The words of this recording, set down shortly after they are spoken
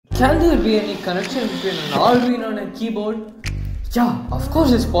can there be any connection between an Arduino and a keyboard? Yeah, of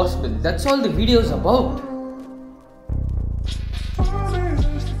course it's possible. That's all the video is about.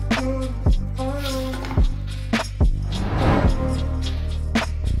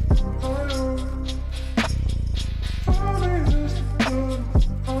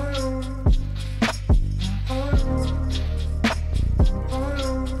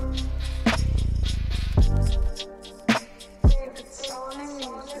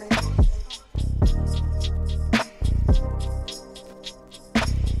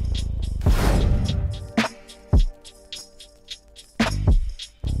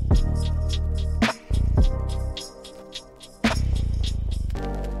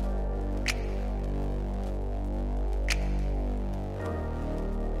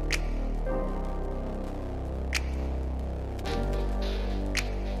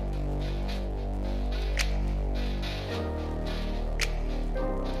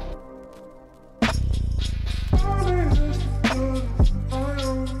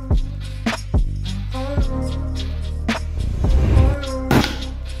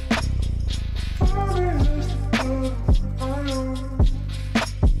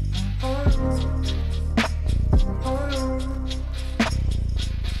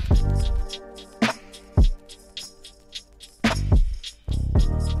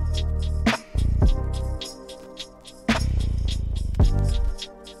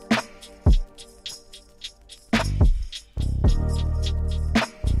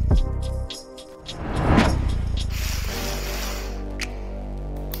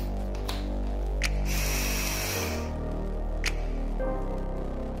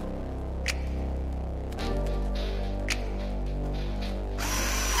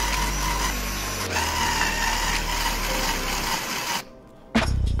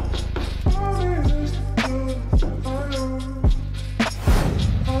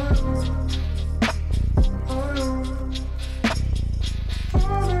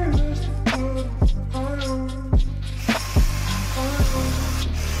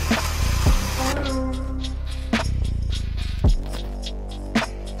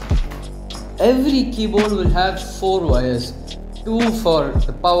 Every keyboard will have 4 wires, 2 for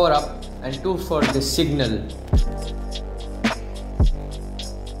the power up and 2 for the signal.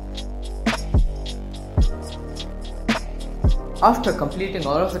 After completing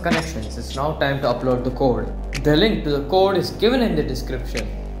all of the connections, it's now time to upload the code. The link to the code is given in the description.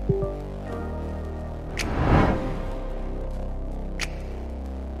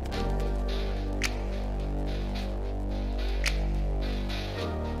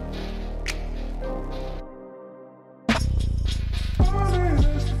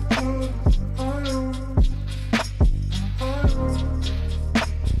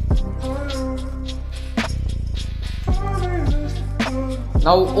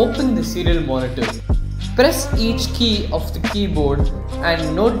 Now open the serial monitor. Press each key of the keyboard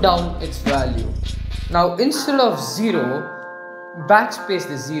and note down its value. Now instead of 0, backspace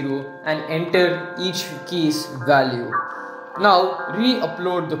the 0 and enter each key's value. Now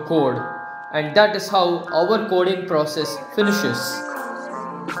re-upload the code, and that is how our coding process finishes.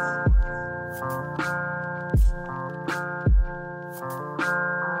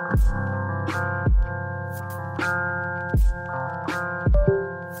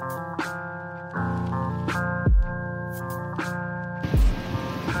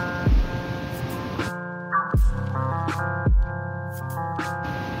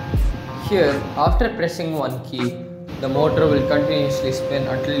 Here, after pressing one key, the motor will continuously spin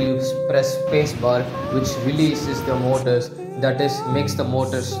until you press spacebar, which releases the motors, that is, makes the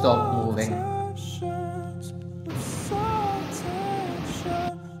motor stop moving.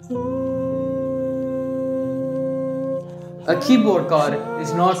 A keyboard car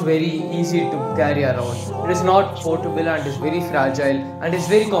is not very easy to carry around. It is not portable and is very fragile and is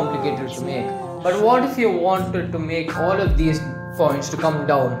very complicated to make. But what if you wanted to make all of these points to come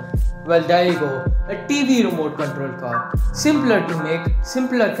down? Well, there you go, a TV remote control car. Simpler to make,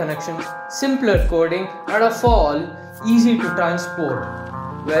 simpler connection, simpler coding, and of all, easy to transport.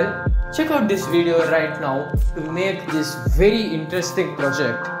 Well, check out this video right now to make this very interesting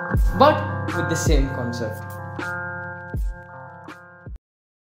project, but with the same concept.